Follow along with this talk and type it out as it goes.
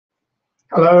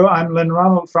Hello, I'm Lynn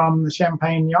Ronald from the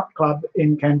Champagne Yacht Club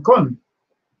in Cancun.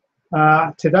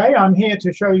 Today I'm here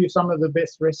to show you some of the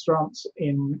best restaurants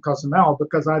in Cozumel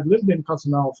because I've lived in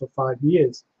Cozumel for 5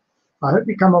 years. I hope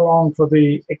you come along for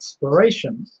the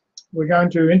exploration. We're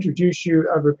going to introduce you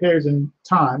over a period of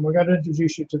time. We're going to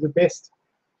introduce you to the best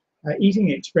eating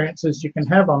experiences you can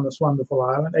have on this wonderful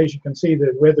island. As you can see,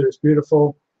 the weather is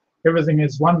beautiful. Everything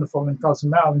is wonderful in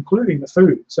Cozumel, including the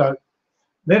food. So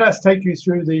let us take you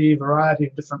through the variety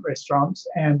of different restaurants,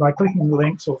 and by clicking the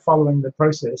links or following the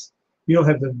process, you'll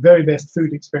have the very best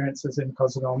food experiences in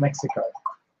Cozumel, Mexico.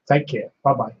 Take care.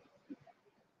 Bye-bye.